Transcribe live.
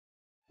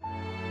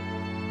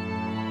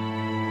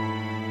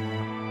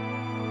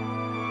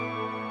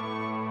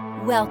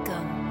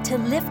Welcome to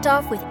Lift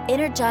Off with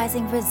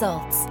Energizing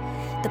Results,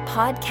 the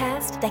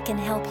podcast that can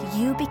help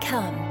you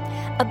become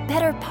a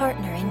better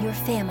partner in your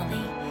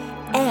family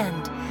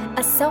and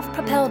a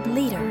self-propelled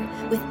leader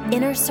with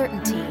inner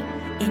certainty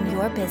in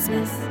your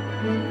business.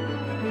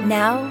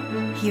 Now,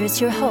 here's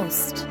your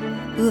host,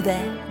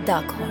 Uwe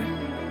Daghorn.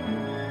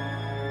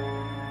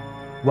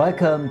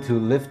 Welcome to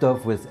Lift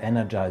Off with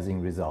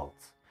Energizing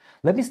Results.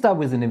 Let me start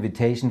with an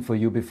invitation for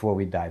you before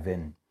we dive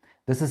in.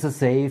 This is a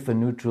safe and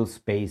neutral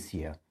space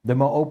here. The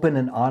more open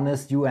and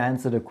honest you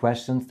answer the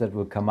questions that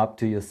will come up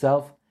to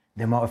yourself,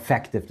 the more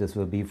effective this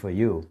will be for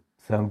you.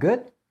 Sound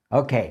good?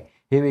 Okay,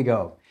 here we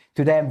go.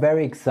 Today I'm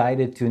very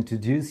excited to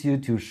introduce you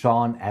to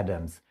Sean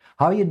Adams.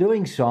 How are you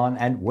doing, Sean,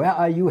 and where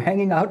are you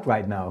hanging out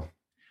right now?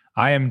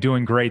 I am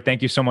doing great.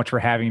 Thank you so much for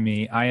having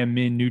me. I am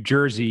in New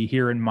Jersey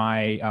here in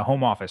my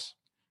home office.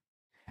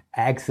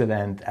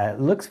 Excellent.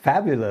 Looks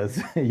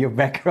fabulous. Your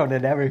background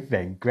and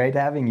everything. Great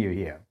having you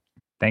here.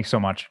 Thanks so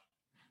much.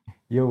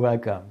 You're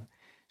welcome.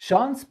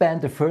 Sean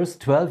spent the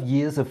first 12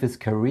 years of his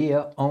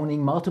career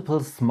owning multiple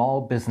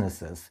small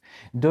businesses.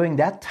 During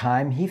that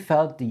time, he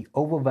felt the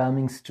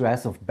overwhelming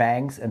stress of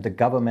banks and the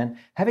government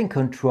having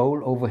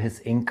control over his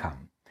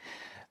income.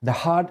 The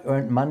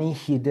hard-earned money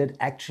he did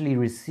actually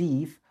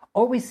receive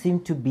always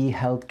seemed to be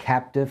held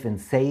captive in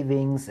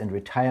savings and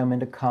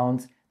retirement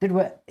accounts that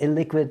were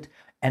illiquid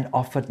and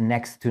offered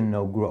next to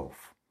no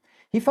growth.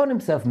 He found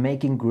himself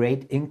making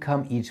great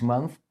income each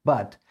month,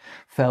 but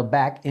fell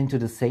back into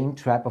the same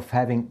trap of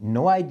having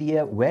no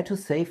idea where to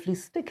safely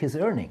stick his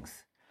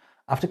earnings.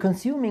 After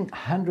consuming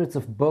hundreds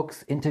of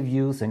books,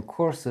 interviews, and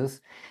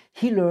courses,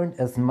 he learned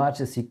as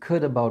much as he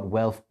could about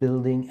wealth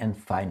building and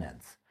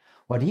finance.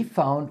 What he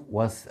found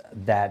was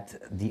that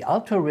the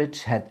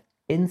ultra-rich had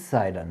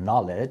insider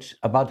knowledge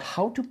about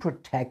how to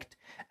protect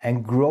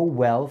and grow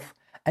wealth,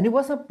 and it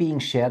was not being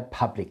shared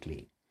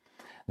publicly.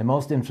 The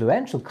most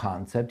influential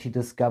concept he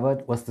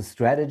discovered was the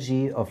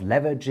strategy of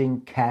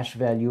leveraging cash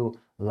value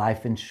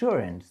life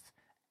insurance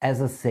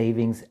as a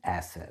savings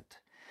asset.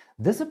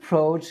 This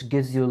approach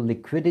gives you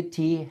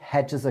liquidity,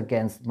 hedges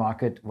against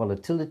market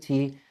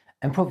volatility,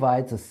 and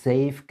provides a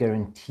safe,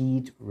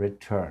 guaranteed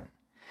return.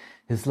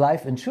 His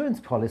life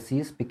insurance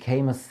policies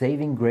became a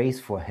saving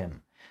grace for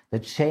him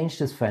that changed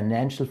his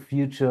financial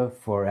future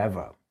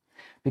forever.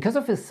 Because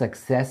of his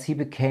success, he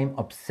became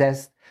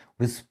obsessed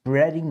with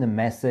spreading the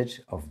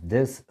message of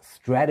this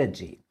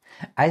strategy.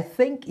 I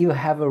think you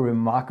have a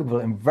remarkable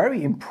and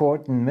very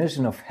important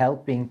mission of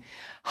helping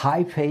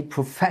high-paid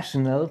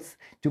professionals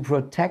to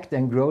protect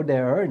and grow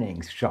their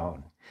earnings,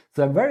 Sean.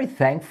 So I'm very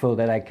thankful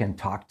that I can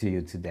talk to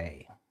you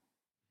today.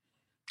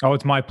 Oh,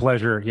 it's my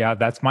pleasure. Yeah,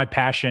 that's my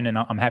passion, and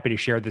I'm happy to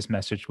share this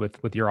message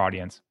with your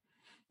audience.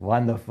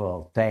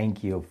 Wonderful.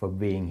 Thank you for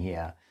being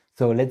here.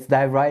 So let's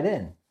dive right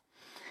in.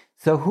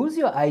 So who's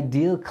your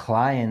ideal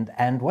client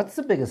and what's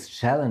the biggest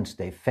challenge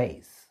they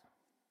face?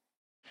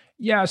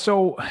 Yeah,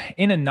 so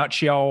in a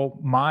nutshell,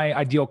 my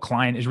ideal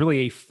client is really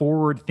a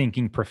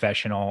forward-thinking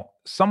professional,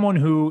 someone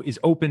who is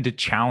open to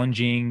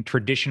challenging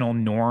traditional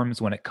norms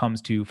when it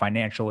comes to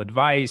financial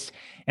advice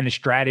and the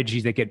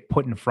strategies that get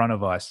put in front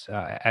of us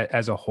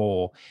as a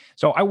whole.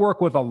 So I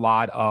work with a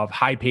lot of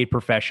high-paid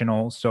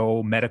professionals,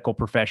 so medical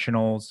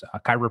professionals,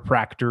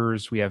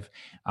 chiropractors. We have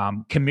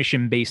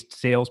commission-based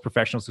sales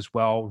professionals as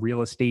well,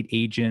 real estate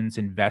agents,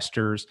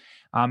 investors,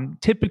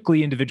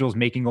 typically individuals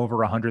making over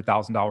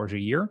 $100,000 a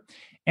year.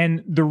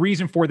 And the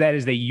reason for that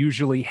is they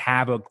usually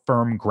have a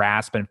firm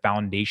grasp and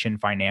foundation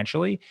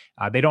financially.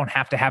 They don't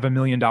have to have $1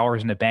 million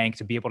in the bank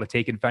to be able to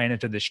take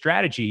advantage of this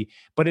strategy,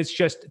 but it's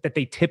just that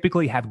they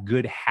typically have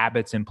good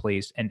habits in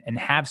place and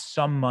have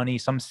some money,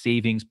 some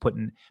savings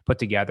put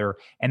together,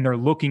 and they're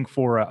looking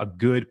for a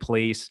good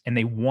place, and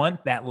they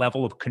want that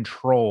level of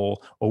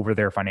control over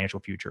their financial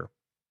future.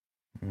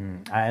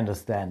 I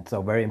understand.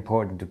 So very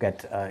important to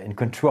get in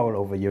control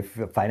over your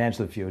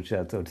financial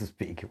future, so to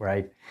speak,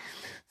 right?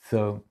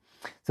 So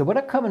what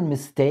are common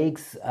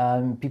mistakes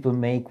people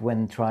make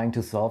when trying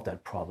to solve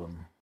that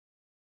problem?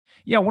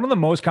 Yeah, one of the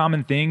most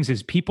common things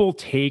is people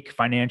take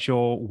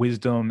financial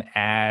wisdom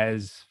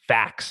as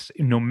facts,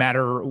 no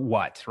matter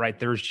what, right?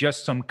 There's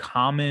just some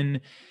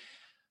common,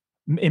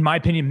 in my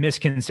opinion,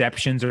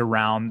 misconceptions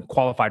around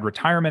qualified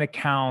retirement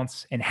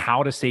accounts and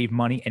how to save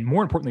money, and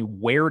more importantly,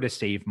 where to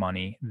save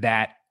money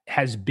that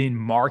has been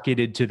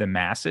marketed to the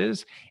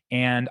masses.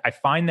 And I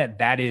find that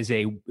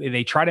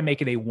they try to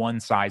make it a one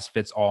size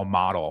fits all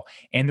model.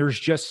 And there's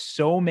just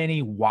so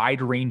many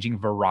wide ranging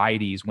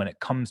varieties when it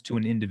comes to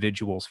an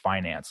individual's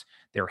finance,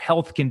 their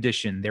health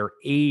condition, their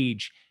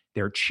age,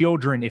 their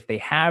children, if they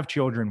have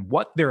children,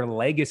 what their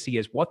legacy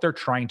is, what they're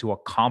trying to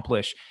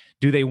accomplish.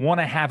 Do they want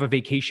to have a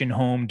vacation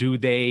home? Do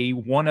they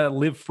want to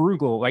live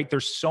frugal? Like,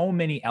 there's so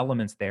many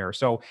elements there.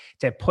 So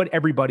to put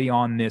everybody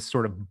on this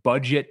sort of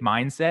budget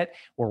mindset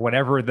or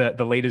whatever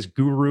the latest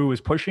guru is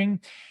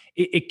pushing,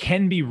 it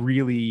can be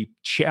really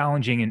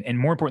challenging and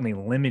more importantly,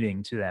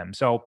 limiting to them.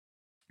 So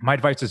my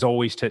advice is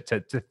always to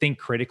think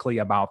critically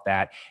about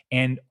that,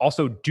 and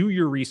also do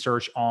your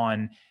research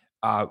on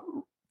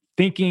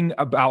thinking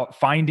about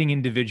finding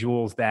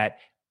individuals that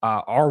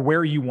are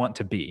where you want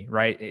to be,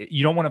 right?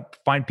 You don't want to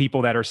find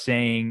people that are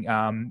saying,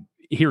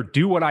 here,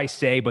 do what I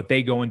say, but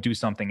they go and do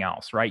something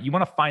else, right? You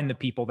want to find the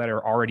people that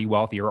are already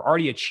wealthy or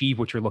already achieve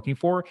what you're looking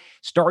for.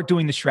 Start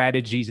doing the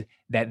strategies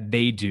that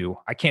they do.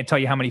 I can't tell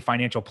you how many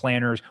financial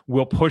planners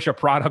will push a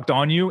product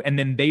on you and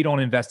then they don't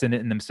invest in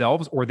it in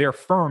themselves, or their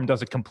firm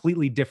does a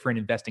completely different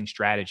investing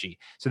strategy.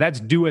 So that's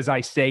do as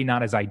I say,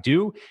 not as I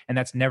do. And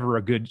that's never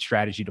a good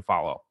strategy to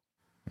follow.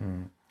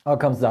 All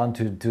comes down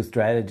to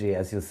strategy,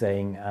 as you're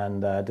saying,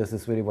 and this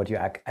is really what you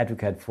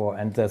advocate for.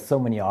 And there's so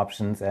many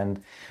options,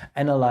 and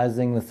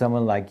analyzing with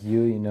someone like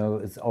you,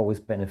 is always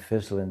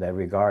beneficial in that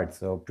regard.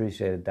 So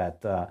appreciate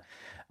that.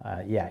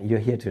 You're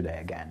here today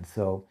again.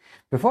 So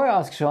before I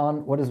ask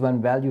Sean, what is one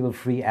valuable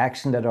free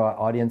action that our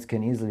audience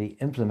can easily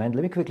implement?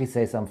 Let me quickly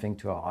say something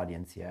to our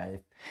audience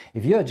here.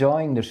 If you're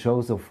enjoying the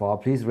show so far,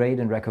 please rate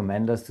and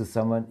recommend us to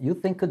someone you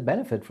think could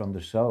benefit from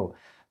the show.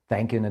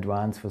 Thank you in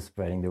advance for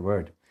spreading the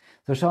word.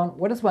 So Sean,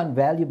 what is one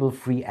valuable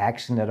free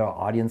action that our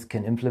audience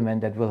can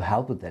implement that will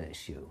help with that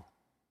issue?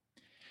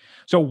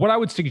 So what I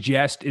would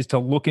suggest is to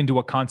look into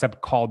a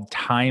concept called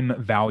time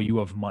value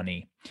of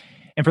money.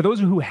 And for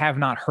those who have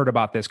not heard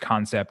about this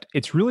concept,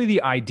 it's really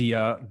the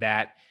idea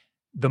that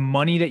the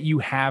money that you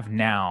have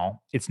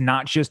now, it's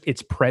not just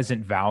its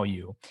present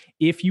value.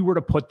 If you were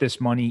to put this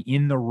money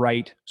in the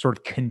right sort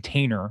of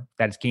container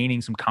that is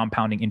gaining some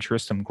compounding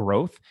interest, some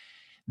growth,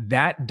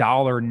 that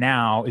dollar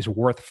now is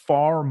worth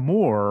far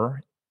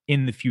more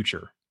in the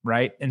future,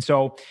 right? And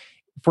so,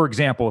 for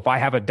example, if I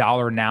have a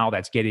dollar now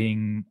that's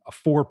getting a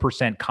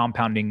 4%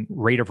 compounding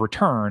rate of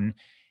return,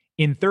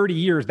 in 30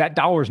 years, that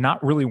dollar is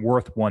not really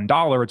worth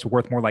 $1. It's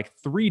worth more like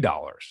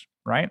 $3,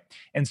 right?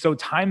 And so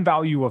time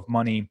value of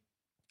money,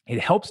 it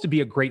helps to be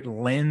a great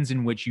lens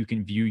in which you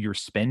can view your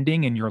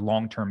spending and your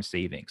long-term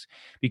savings.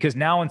 Because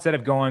now instead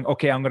of going,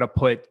 okay, I'm going to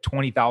put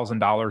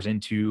 $20,000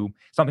 into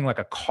something like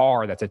a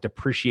car that's a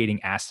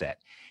depreciating asset,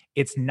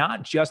 it's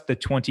not just the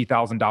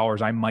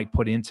 $20,000 I might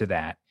put into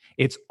that.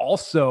 It's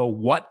also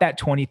what that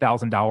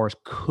 $20,000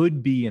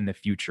 could be in the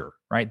future,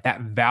 right? That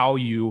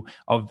value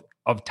of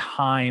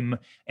time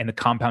and the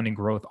compounding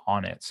growth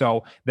on it.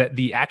 So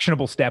the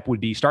actionable step would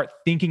be start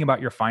thinking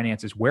about your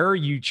finances. Where are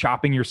you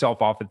chopping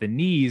yourself off at the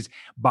knees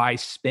by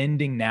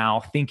spending now,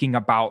 thinking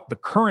about the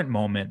current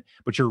moment,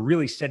 but you're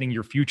really setting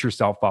your future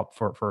self up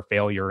for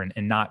failure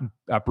and not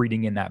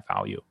breeding in that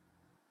value.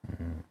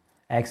 Mm-hmm.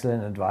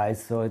 Excellent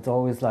advice. So it's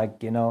always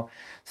like,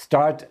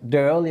 start the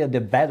earlier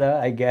the better,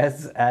 I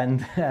guess.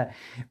 And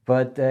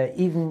but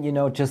even,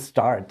 just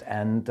start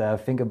and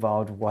think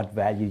about what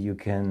value you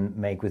can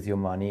make with your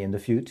money in the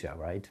future,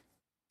 right?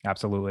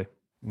 Absolutely.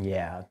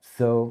 Yeah.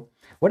 So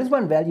what is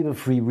one valuable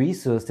free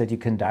resource that you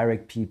can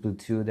direct people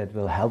to that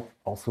will help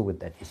also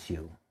with that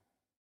issue?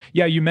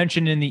 Yeah, you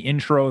mentioned in the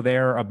intro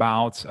there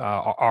about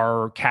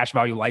our cash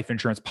value life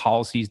insurance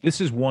policies.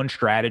 This is one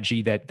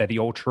strategy that the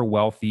ultra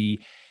wealthy,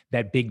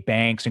 that big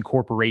banks and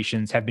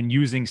corporations have been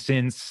using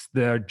since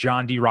the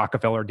John D.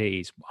 Rockefeller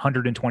days,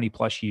 120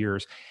 plus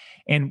years.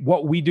 And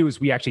what we do is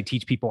we actually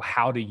teach people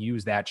how to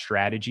use that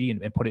strategy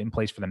and put it in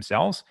place for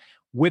themselves.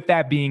 With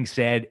that being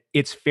said,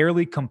 it's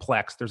fairly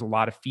complex. There's a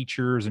lot of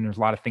features and there's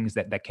a lot of things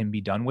that can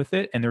be done with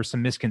it. And there's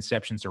some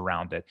misconceptions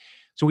around it.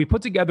 So we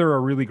put together a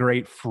really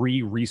great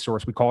free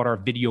resource. We call it our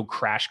video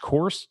crash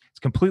course. It's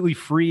completely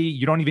free.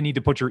 You don't even need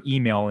to put your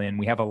email in.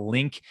 We have a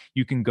link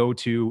you can go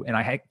to, and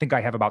I think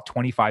I have about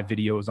 25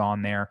 videos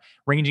on there,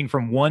 ranging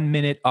from 1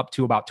 minute up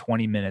to about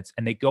 20 minutes.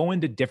 And they go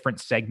into different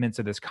segments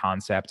of this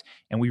concept.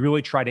 And we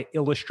really try to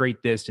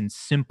illustrate this in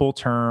simple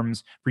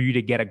terms for you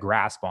to get a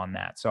grasp on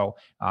that. So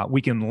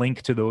we can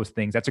link to those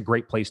things. That's a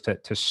great place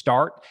to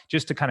start,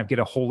 just to kind of get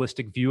a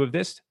holistic view of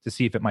this to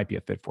see if it might be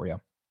a fit for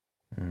you.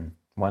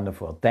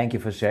 Wonderful. Thank you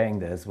for sharing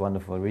this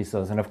wonderful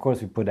resource. And of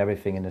course, we put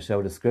everything in the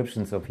show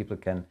description so people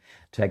can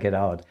check it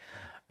out.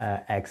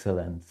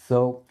 Excellent.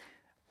 So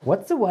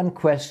what's the one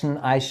question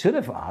I should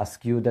have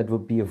asked you that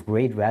would be of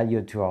great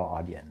value to our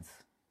audience?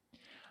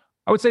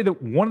 I would say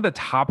that one of the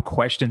top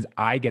questions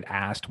I get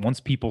asked once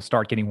people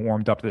start getting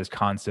warmed up to this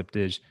concept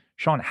is,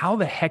 Sean, how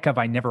the heck have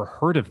I never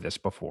heard of this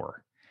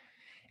before?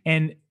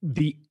 And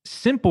the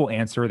simple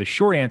answer, the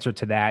short answer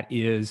to that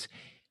is,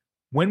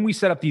 when we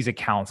set up these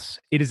accounts,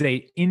 it is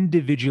a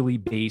individually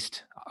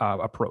based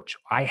approach.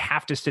 I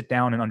have to sit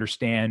down and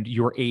understand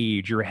your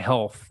age, your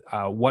health,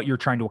 what you're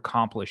trying to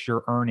accomplish,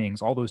 your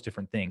earnings, all those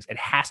different things. It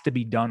has to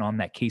be done on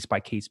that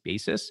case-by-case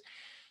basis.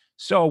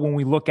 So when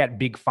we look at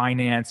big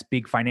finance,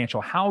 big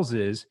financial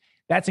houses,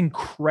 that's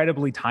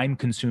incredibly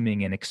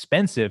time-consuming and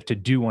expensive to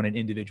do on an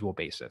individual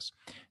basis.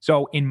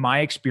 So in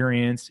my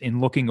experience in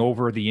looking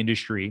over the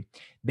industry,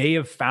 they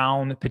have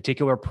found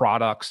particular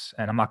products,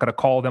 and I'm not going to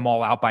call them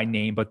all out by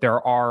name, but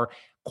there are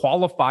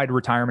qualified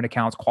retirement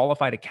accounts,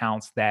 qualified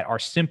accounts that are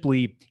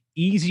simply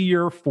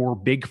easier for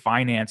big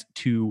finance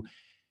to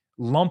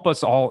lump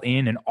us all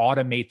in and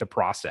automate the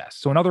process.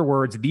 So in other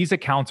words, these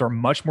accounts are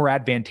much more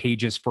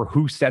advantageous for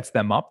who sets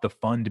them up, the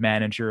fund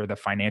manager, the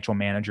financial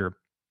manager,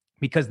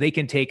 because they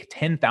can take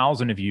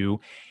 10,000 of you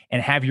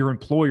and have your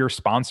employer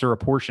sponsor a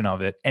portion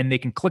of it. And they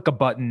can click a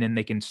button and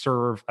they can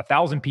serve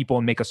 1,000 people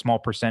and make a small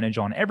percentage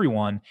on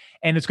everyone.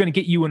 And it's going to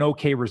get you an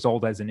okay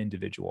result as an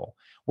individual.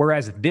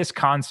 Whereas this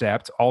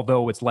concept,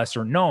 although it's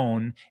lesser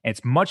known,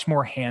 it's much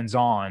more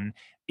hands-on,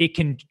 it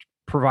can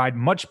provide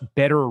much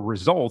better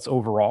results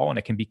overall, and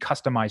it can be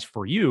customized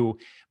for you.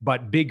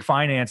 But big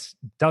finance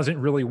doesn't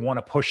really want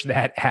to push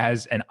that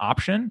as an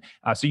option.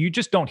 So you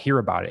just don't hear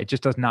about it. It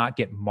just does not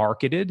get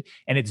marketed.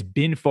 And it's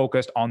been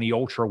focused on the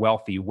ultra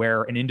wealthy,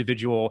 where an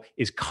individual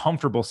is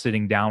comfortable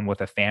sitting down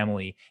with a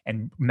family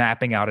and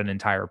mapping out an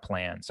entire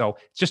plan. So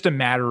it's just a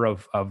matter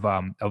of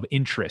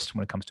interest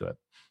when it comes to it.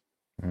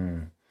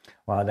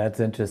 Wow, that's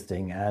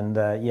interesting. And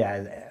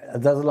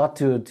there's a lot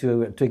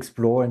to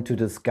explore and to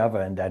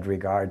discover in that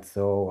regard.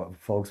 So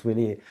folks,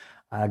 really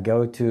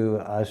go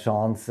to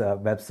Sean's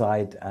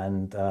website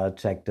and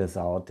check this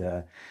out.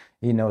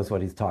 He knows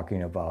what he's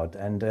talking about.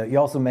 And you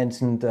also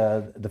mentioned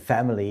the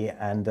family.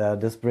 And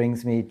this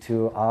brings me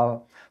to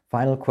our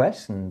final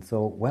question.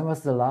 So when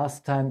was the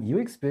last time you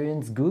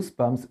experienced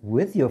goosebumps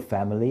with your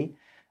family,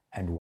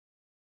 and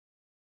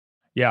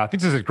Yeah, I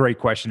think this is a great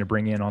question to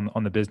bring in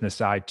on the business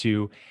side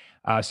too.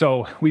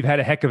 So we've had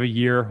a heck of a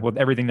year with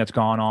everything that's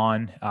gone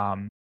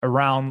on.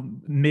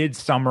 Around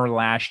mid-summer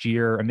last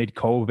year, amid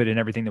COVID and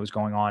everything that was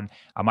going on,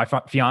 my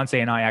fiance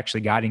and I actually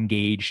got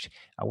engaged.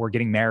 We're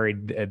getting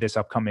married this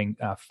upcoming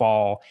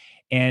fall.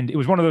 And it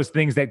was one of those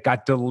things that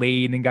got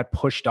delayed and got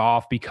pushed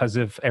off because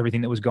of everything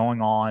that was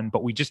going on.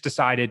 But we just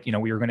decided,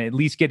 we were going to at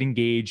least get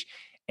engaged.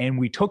 And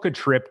we took a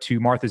trip to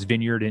Martha's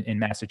Vineyard in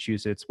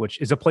Massachusetts, which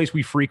is a place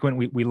we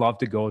frequent. We love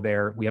to go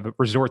there. We have a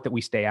resort that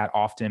we stay at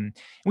often.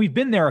 We've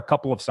been there a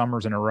couple of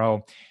summers in a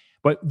row.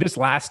 But this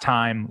last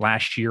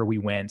year we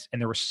went,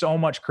 and there was so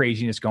much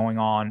craziness going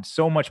on,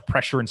 so much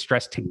pressure and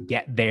stress to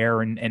get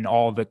there, and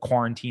all the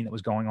quarantine that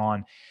was going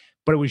on.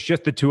 But it was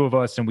just the two of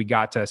us, and we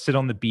got to sit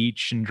on the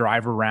beach and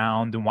drive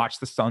around and watch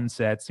the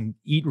sunsets and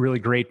eat really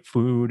great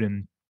food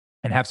and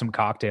have some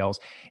cocktails.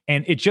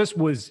 And it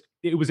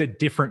was a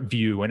different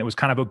view, and it was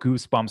kind of a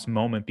goosebumps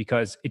moment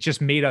because it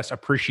just made us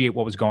appreciate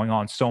what was going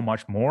on so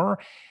much more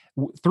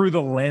through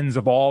the lens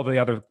of all the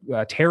other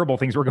terrible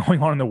things that were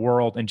going on in the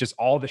world and just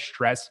all the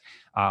stress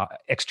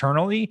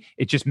externally.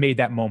 It just made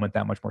that moment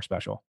that much more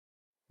special.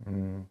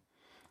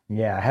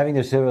 Yeah, having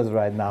the shivers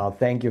right now.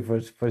 Thank you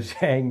for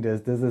sharing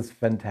this. This is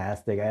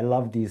fantastic. I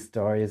love these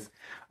stories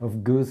of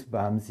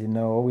goosebumps.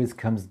 Always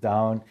comes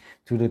down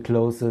to the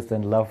closest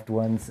and loved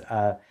ones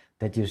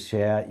that you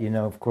share,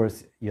 of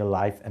course, your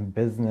life and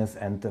business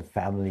and the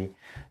family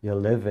you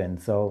live in.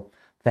 So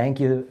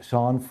thank you,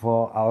 Sean,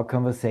 for our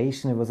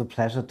conversation. It was a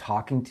pleasure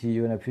talking to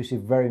you, and I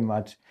appreciate very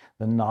much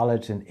the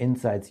knowledge and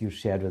insights you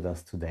shared with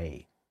us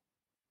today.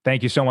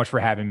 Thank you so much for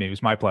having me. It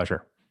was my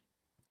pleasure.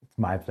 It's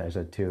my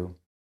pleasure too.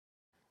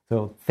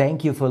 So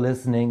thank you for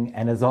listening.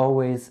 And as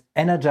always,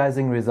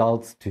 energizing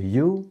results to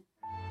you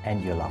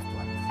and your loved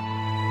ones.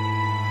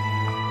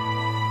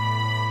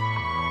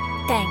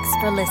 Thanks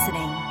for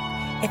listening.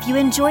 If you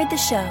enjoyed the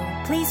show,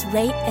 please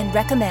rate and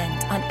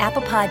recommend on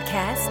Apple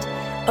Podcast,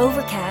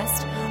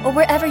 Overcast, or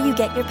wherever you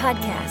get your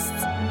podcasts.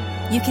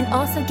 You can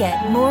also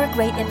get more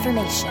great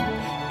information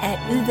at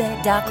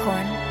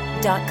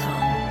uvedackhorn.com.